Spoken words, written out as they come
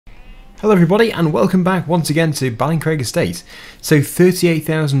Hello everybody and welcome back once again to Ballincraig Estate. So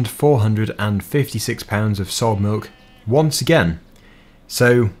 £38,456 of sold milk once again.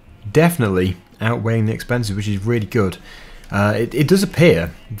 So definitely outweighing the expenses, which is really good. It does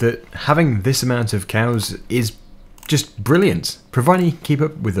appear that having this amount of cows is just brilliant, providing you can keep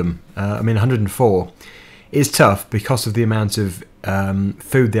up with them. 104 is tough because of the amount of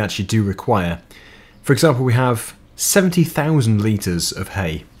food they actually do require. For example, we have 70,000 litres of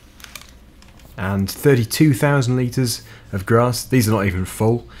hay and 32,000 litres of grass. These are not even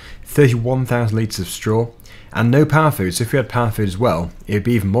full. 31,000 litres of straw and no power food. So if we had power food as well, it would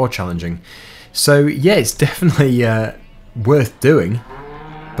be even more challenging. So yeah, it's definitely worth doing,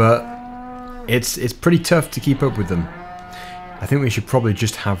 but it's pretty tough to keep up with them. I think we should probably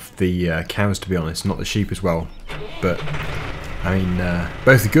just have the cows, to be honest, not the sheep as well. But I mean,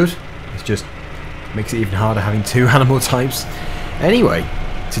 both are good. It just makes it even harder having two animal types. Anyway,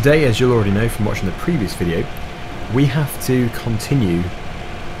 today, as you'll already know from watching the previous video, we have to continue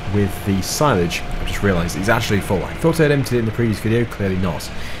with the silage. I just realised it's actually full. I thought I'd emptied it in the previous video, clearly not.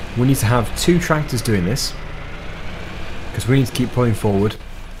 We need to have two tractors doing this, because we need to keep pulling forward,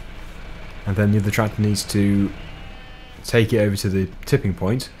 and then the other tractor needs to take it over to the tipping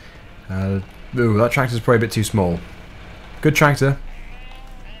point. Ooh, that tractor's probably a bit too small. Good tractor.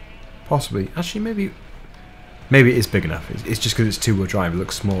 Possibly. Actually, maybe it is big enough. It's just because it's two-wheel drive, it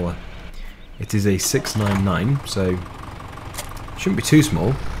looks smaller. It is a 699, so it shouldn't be too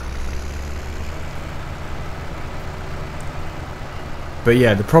small. But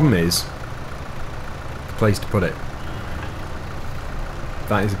yeah, the problem is the place to put it.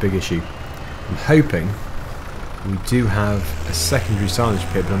 That is a big issue. I'm hoping we do have a secondary silage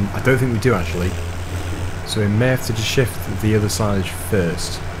pit, but I don't think we do actually. So we may have to just shift the other silage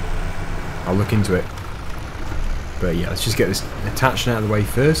first. I'll look into it. But yeah, let's just get this attachment out of the way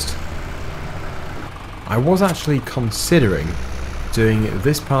first. I was actually considering doing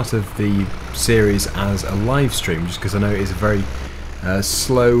this part of the series as a live stream, just because I know it is a very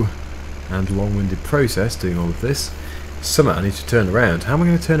slow and long-winded process doing all of this. Somehow I need to turn around. How am I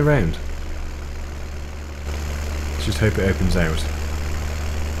going to turn around? Let's just hope it opens out.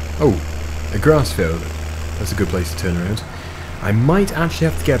 Oh, a grass field. That's a good place to turn around. I might actually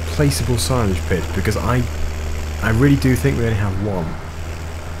have to get a placeable silage pit, because I really do think we only have one.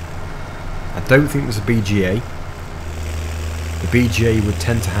 I don't think there's a BGA. The BGA would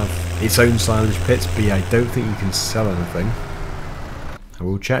tend to have its own silage pits, but yeah, I don't think you can sell anything. I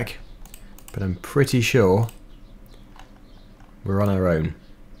will check, but I'm pretty sure we're on our own.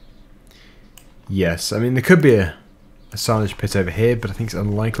 Yes, I mean there could be a silage pit over here, but I think it's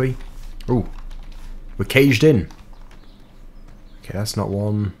unlikely. Oh, we're caged in. Okay, that's not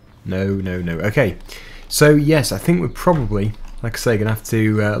one. No. Okay. So yes, I think we're probably, like I say, going to have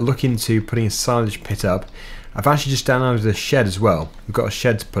to look into putting a silage pit up. I've actually just downloaded a shed as well. We've got a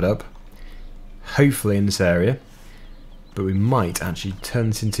shed to put up, hopefully in this area, but we might actually turn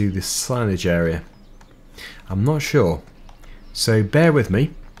this into the silage area. I'm not sure. So bear with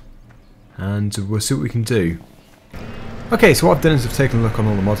me, and we'll see what we can do. Okay, so what I've done is I've taken a look on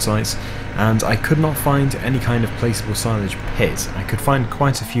all the mod sites, and I could not find any kind of placeable silage pit. I could find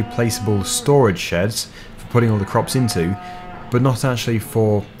quite a few placeable storage sheds for putting all the crops into, but not actually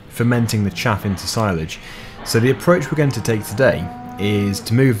for fermenting the chaff into silage. So the approach we're going to take today is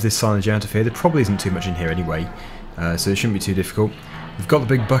to move this silage out of here. There probably isn't too much in here anyway, so it shouldn't be too difficult. We've got the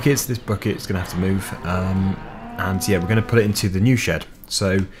big buckets. This bucket's going to have to move, and yeah, we're going to put it into the new shed.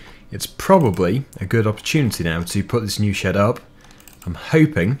 So it's probably a good opportunity now to put this new shed up. I'm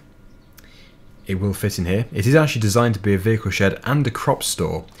hoping it will fit in here. It is actually designed to be a vehicle shed and a crop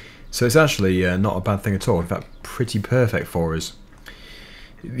store, so it's actually not a bad thing at all. In fact, pretty perfect for us.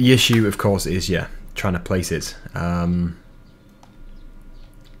 The issue, of course, is trying to place it,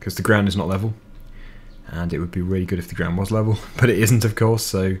 because the ground is not level, and it would be really good if the ground was level, but it isn't, of course.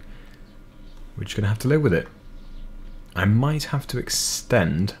 So we're just going to have to live with it. I might have to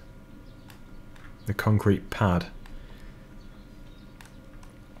extend the concrete pad,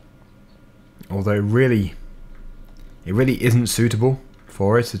 although it really isn't suitable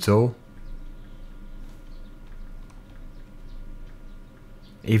for it at all.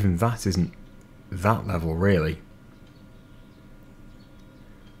 Even that isn't that level, really.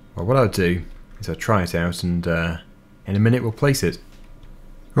 Well, what I'll do is I'll try it out, and in a minute we'll place it.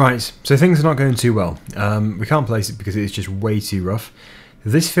 Right, so things are not going too well. We can't place it because it's just way too rough.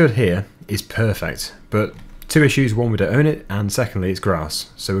 This field here is perfect, but two issues: one, we don't own it, and secondly, it's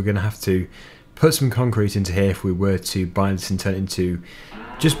grass. So we're going to have to put some concrete into here if we were to buy this and turn it into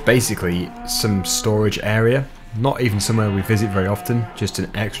just basically some storage area. not even somewhere we visit very often, just an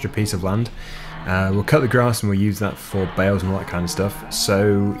extra piece of land. We'll cut the grass and we'll use that for bales and all that kind of stuff.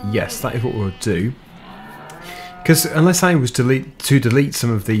 So yes, that is what we'll do. Because unless I was to delete some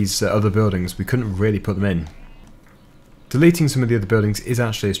of these other buildings, we couldn't really put them in. Deleting some of the other buildings is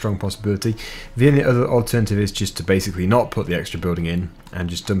actually a strong possibility. The only other alternative is just to basically not put the extra building in and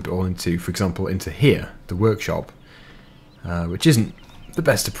just dump it all into, for example, into here, the workshop, which isn't the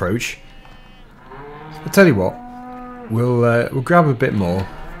best approach. I'll tell you what, we'll grab a bit more,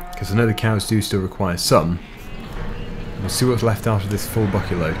 because I know the cows do still require some. We'll see what's left after this full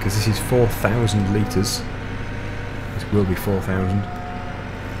bucket load, because this is 4,000 litres. This will be 4,000.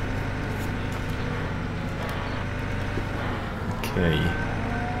 Okay.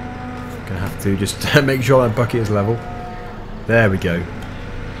 Gonna have to just make sure that bucket is level. There we go.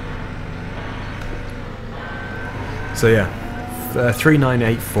 So yeah,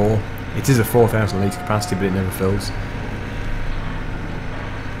 3984. It is a 4,000 litre capacity, but it never fills.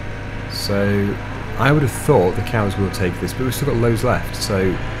 So I would have thought the cows will take this, but we've still got loads left. So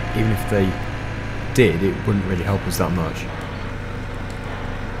even if they did, it wouldn't really help us that much.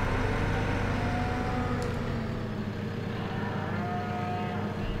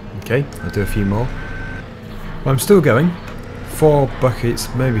 Okay, I'll do a few more. Well, I'm still going. 4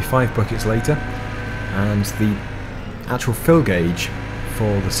 buckets, maybe 5 buckets later, and the actual fill gauge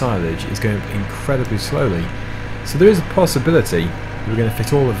for the silage is going incredibly slowly. So there is a possibility that we're going to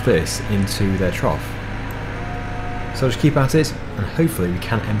fit all of this into their trough. So I'll just keep at it, and hopefully we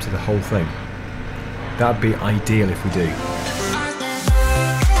can empty the whole thing. That would be ideal if we do.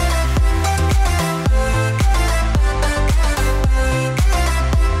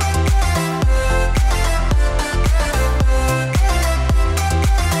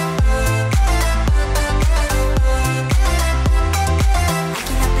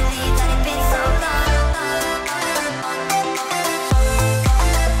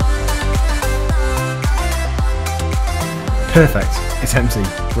 Perfect, it's empty,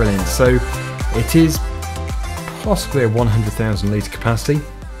 brilliant. So it is possibly a 100,000 litre capacity.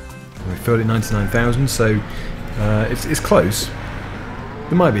 We filled it 99,000, so it's close.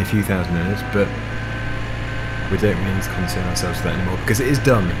 There might be a few thousand in it, but we don't really need to concern ourselves with that anymore because it is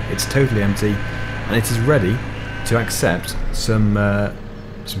done. It's totally empty, and it is ready to accept some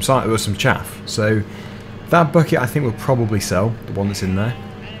chaff. So that bucket I think will probably sell, the one that's in there.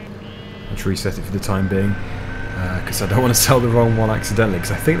 I'll just reset it for the time being, because I don't want to sell the wrong one accidentally,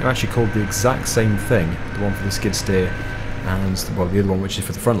 because I think they're actually called the exact same thing, the one for the skid steer and the other one which is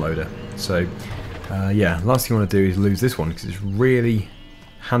for the front loader. So yeah, last thing I want to do is lose this one, because it's really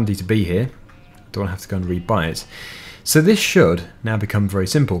handy to be here. Don't want to have to go and rebuy it. So this should now become very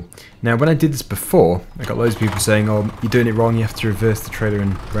simple. Now when I did this before, I got loads of people saying, oh, you're doing it wrong, you have to reverse the trailer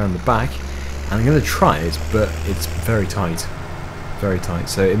and round the back. And I'm going to try it, but it's very tight. Very tight,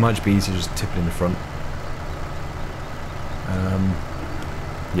 so it might just be easier to just tip it in the front.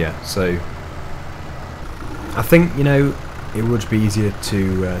 Yeah, so I think, you know, it would be easier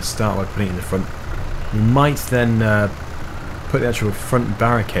to start by putting it in the front. We might then put the actual front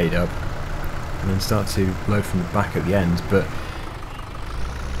barricade up and then start to load from the back at the end, but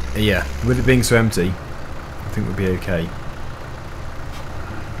yeah, with it being so empty, I think we'll be okay.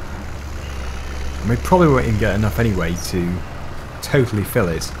 And we probably won't even get enough anyway to totally fill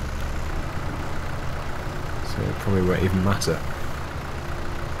it, so it probably won't even matter.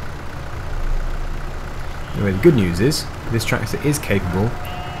 Anyway, the good news is this tractor is capable,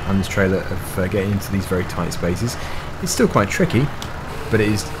 and this trailer, of getting into these very tight spaces. It's still quite tricky, but it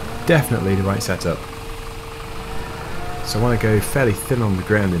is definitely the right setup. So I want to go fairly thin on the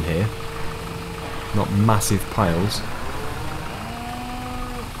ground in here, not massive piles,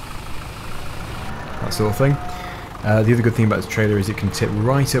 that sort of thing. The other good thing about this trailer is it can tip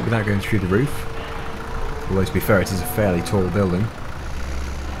right up without going through the roof, although to be fair it is a fairly tall building.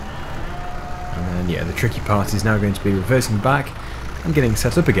 And then yeah, the tricky part is now going to be reversing back and getting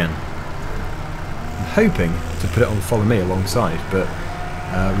set up again. I'm hoping to put it on follow me alongside, but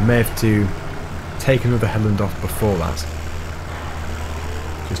we may have to take another headland off before that,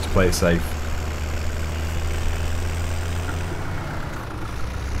 just to play it safe.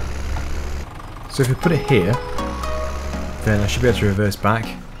 So if we put it here, then I should be able to reverse back,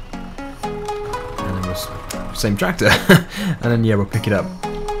 and then we'll same tractor, and then yeah, we'll pick it up.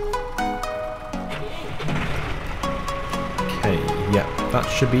 Okay, yeah, that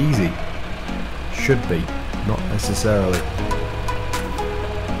should be easy. Should be, not necessarily.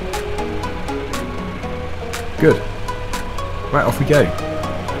 Good. Right, off we go.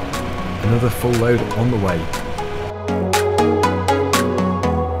 Another full load on the way.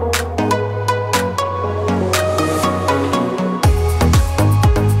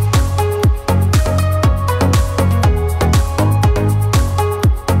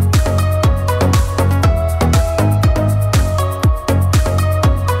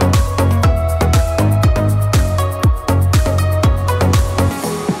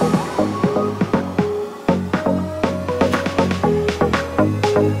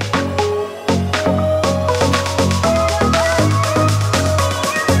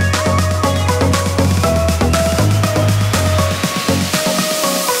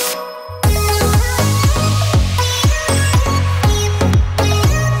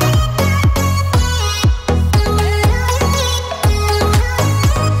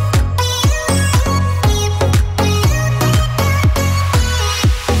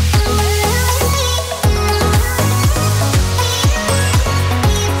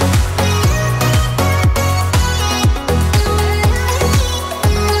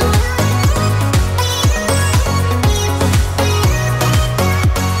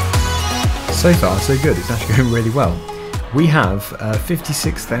 So far, so good. It's actually going really well. We have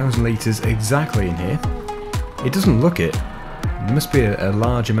 56,000 litres exactly in here. It doesn't look it. There must be a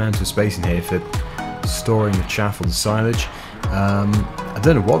large amount of space in here for storing the chaff or the silage. I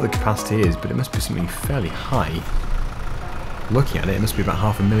don't know what the capacity is, but it must be something fairly high. Looking at it, it must be about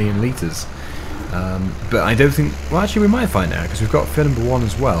 500,000 litres. But I don't think... Well, actually, we might find out, because we've got field number 1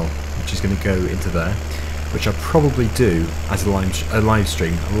 as well, which is going to go into there, which I'll probably do as a live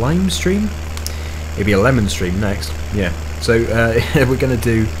stream. A lime stream? It'll be a lemon stream next. Yeah. So we're going to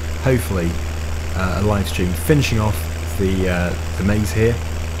do, hopefully, a live stream finishing off the maize here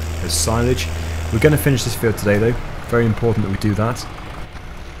as silage. We're going to finish this field today, though. Very important that we do that,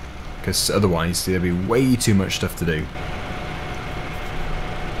 because otherwise there'll be way too much stuff to do.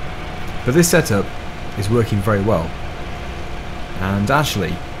 But this setup is working very well, and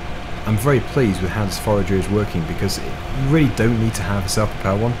actually I'm very pleased with how this forager is working, because you really don't need to have a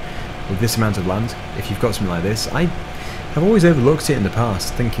self-propel one with this amount of land. If you've got something like this, I have always overlooked it in the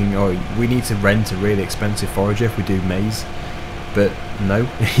past, thinking, oh, we need to rent a really expensive forager if we do maize, but no,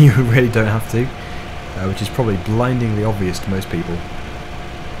 you really don't have to, which is probably blindingly obvious to most people.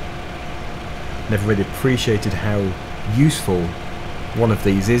 Never really appreciated how useful one of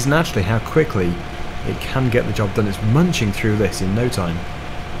these is, and actually how quickly it can get the job done. It's munching through this in no time.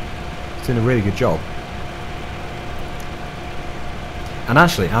 It's doing a really good job. And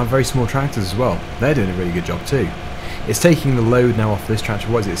actually, our very small tractors as well, they're doing a really good job too. It's taking the load now off this tractor.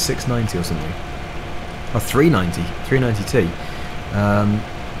 What is it, 690 or something? Oh, 390, 390T.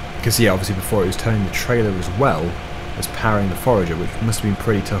 Because yeah, obviously before it was turning the trailer as well as powering the forager, which must have been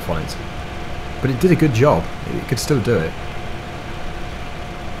pretty tough on it. But it did a good job. It could still do it.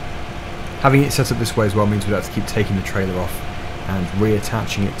 Having it set up this way as well means we'd have to keep taking the trailer off and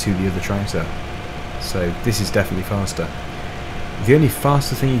reattaching it to the other tractor. So this is definitely faster. The only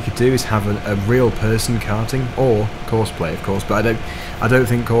faster thing you could do is have a real person carting, or courseplay, of course. But I don't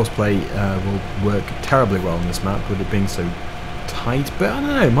think courseplay will work terribly well on this map, with it being so tight. But I don't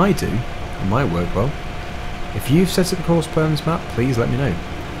know, it might do. It might work well. If you've set up a courseplay on this map, please let me know.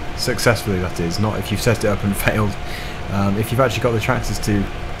 Successfully, that is, not if you've set it up and failed. If you've actually got the tractors to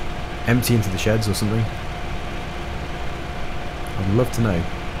empty into the sheds or something, I'd love to know.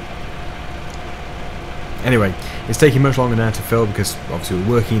 Anyway, it's taking much longer now to fill, because obviously we're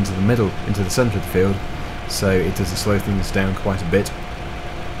working into the middle, into the centre of the field, so it does slow things down quite a bit.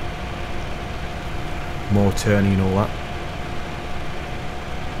 More turning and all that.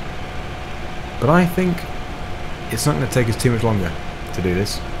 But I think it's not going to take us too much longer to do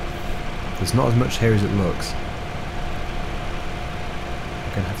this. There's not as much here as it looks.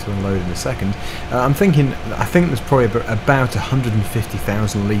 I'm going to have to unload in a second. I think there's probably about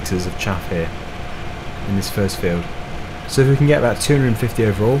 150,000 litres of chaff here in this first field. So if we can get about 250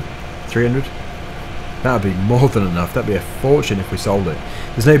 overall, 300, that would be more than enough. That'd be a fortune if we sold it.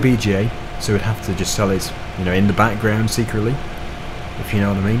 There's no BGA, so we'd have to just sell it, you know, in the background secretly, if you know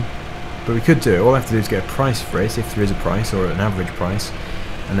what I mean. But we could do it. All I have to do is get a price for it, if there is a price, or an average price,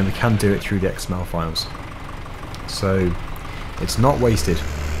 and then we can do it through the XML files. So it's not wasted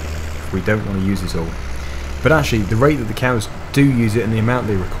if we don't want to use it all. But actually, the rate that the cows do use it and the amount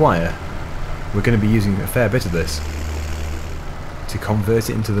they require, we're going to be using a fair bit of this to convert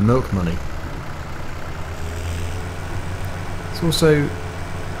it into the milk money. It's also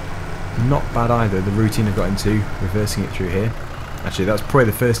not bad either, the routine I've got into, reversing it through here. Actually, that's probably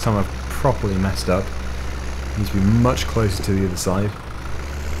the first time I've properly messed up. It needs to be much closer to the other side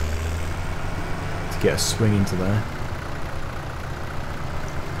to get a swing into there.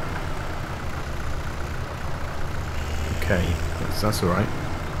 Okay, that's alright.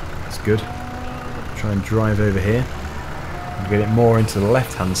 That's good. Try and drive over here and get it more into the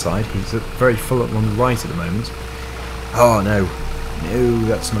left hand side. He's very full up on the right at the moment. Oh no, no,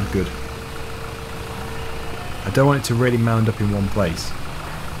 that's not good. I don't want it to really mound up in one place.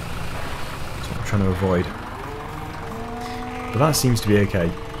 That's what I'm trying to avoid. But that seems to be okay.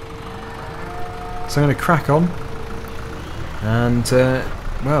 So I'm going to crack on, and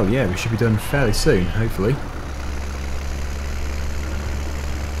well, yeah, we should be done fairly soon, hopefully.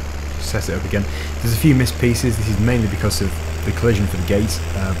 Set it up again. There's a few missed pieces. This is mainly because of the collision for the gate,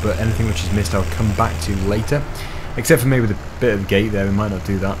 but anything which is missed I'll come back to later, except for maybe the bit of the gate there. We might not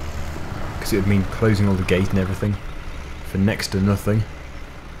do that, because it would mean closing all the gate and everything for next to nothing.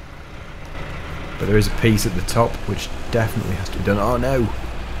 But there is a piece at the top which definitely has to be done. Oh no,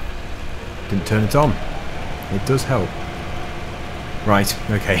 didn't turn it on. It does help. Right,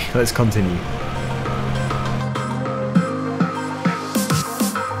 okay, let's continue.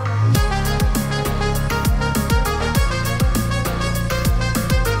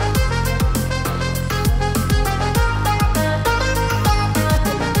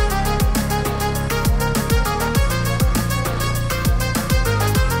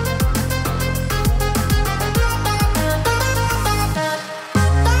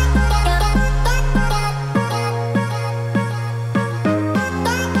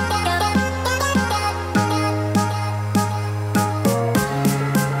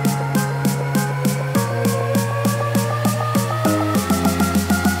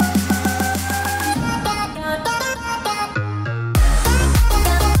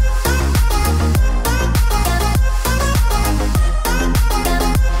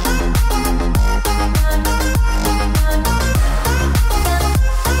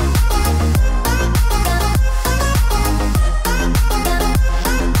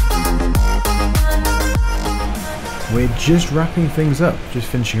 just wrapping things up, just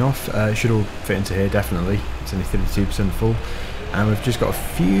finishing off. It should all fit into here, definitely. It's only 32% full. And we've just got a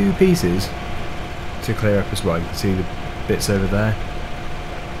few pieces to clear up as well. You can see the bits over there,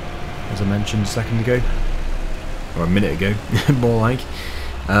 as I mentioned a second ago. Or a minute ago, more like.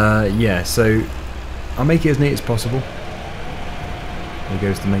 Yeah, so I'll make it as neat as possible. There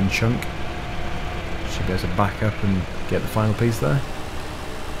goes the main chunk. Should be able to back up and get the final piece there.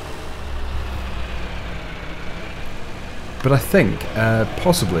 But I think,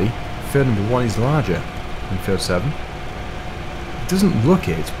 possibly, field number 1 is larger than field 7. It doesn't look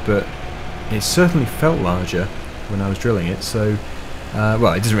it, but it certainly felt larger when I was drilling it, so...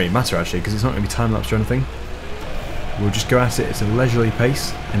 well, it doesn't really matter actually, because it's not going to be time-lapse or anything. We'll just go at it at a leisurely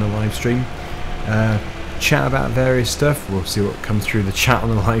pace in a live stream. Chat about various stuff. We'll see what comes through the chat on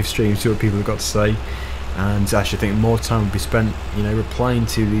the live stream, see what people have got to say. And I actually think more time will be spent, you know, replying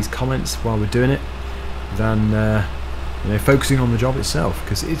to these comments while we're doing it than... you know, focusing on the job itself,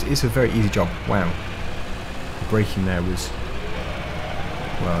 because it's a very easy job. Wow. The braking there was...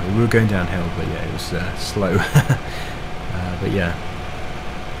 well, we were going downhill, but yeah, it was slow. But yeah.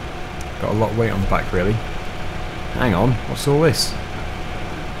 Got a lot of weight on the back, really. Hang on, what's all this?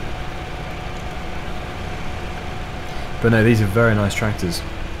 But no, these are very nice tractors.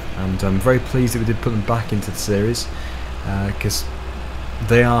 And I'm very pleased that we did put them back into the series, because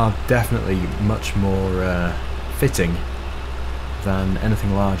they are definitely much more fitting than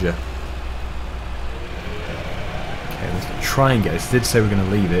anything larger. Okay, let's try and get this. I did say we're going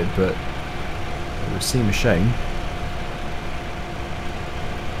to leave it, but it would seem a shame.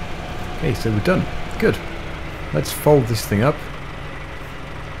 Okay, so we're done. Good. Let's fold this thing up,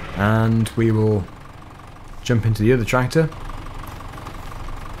 and we will jump into the other tractor,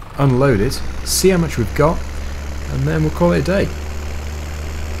 unload it, see how much we've got, and then we'll call it a day.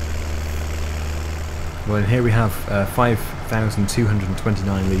 Well, and here we have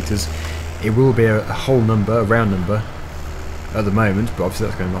 5,229 litres. It will be a whole number, a round number, at the moment, but obviously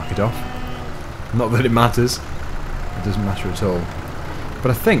that's going to knock it off. Not that it matters. It doesn't matter at all. But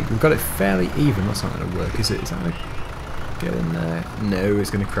I think we've got it fairly even. That's not going to work, is it? Is that going to get in there? No,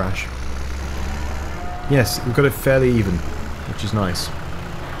 it's going to crash. Yes, we've got it fairly even, which is nice.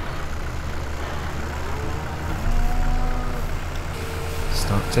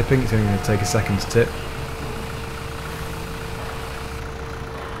 Start tipping. It's only going to take a second to tip.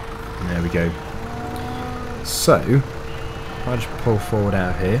 There we go. So, I'll just pull forward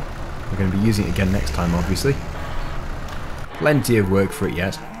out here. We're going to be using it again next time, obviously. Plenty of work for it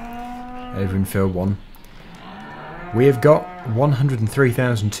yet. Over in field 1. We have got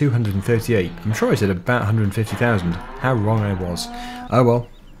 103,238. I'm sure I said about 150,000. How wrong I was. Oh well,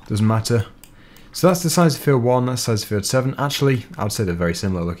 doesn't matter. So that's the size of field 1, that's the size of field 7. Actually, I would say they're very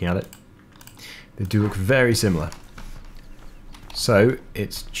similar looking at it. They do look very similar. So,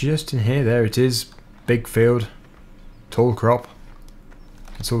 it's just in here, there it is. Big field, tall crop.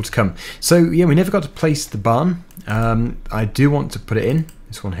 It's all to come. So, yeah, we never got to place the barn. I do want to put it in,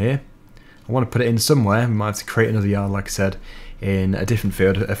 this one here. I want to put it in somewhere. We might have to create another yard, like I said, in a different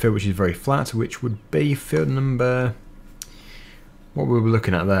field. A field which is very flat, which would be field number... what were we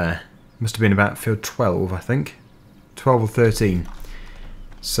looking at there? Must have been about field 12, I think. 12 or 13.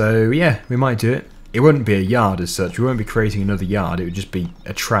 So, yeah, we might do it. It wouldn't be a yard as such. We won't be creating another yard. It would just be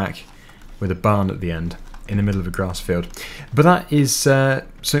a track with a barn at the end in the middle of a grass field. But that is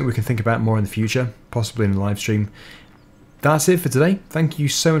something we can think about more in the future, possibly in the live stream. That's it for today. Thank you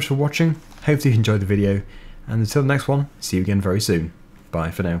so much for watching. Hopefully you enjoyed the video. And until the next one, see you again very soon.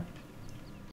 Bye for now.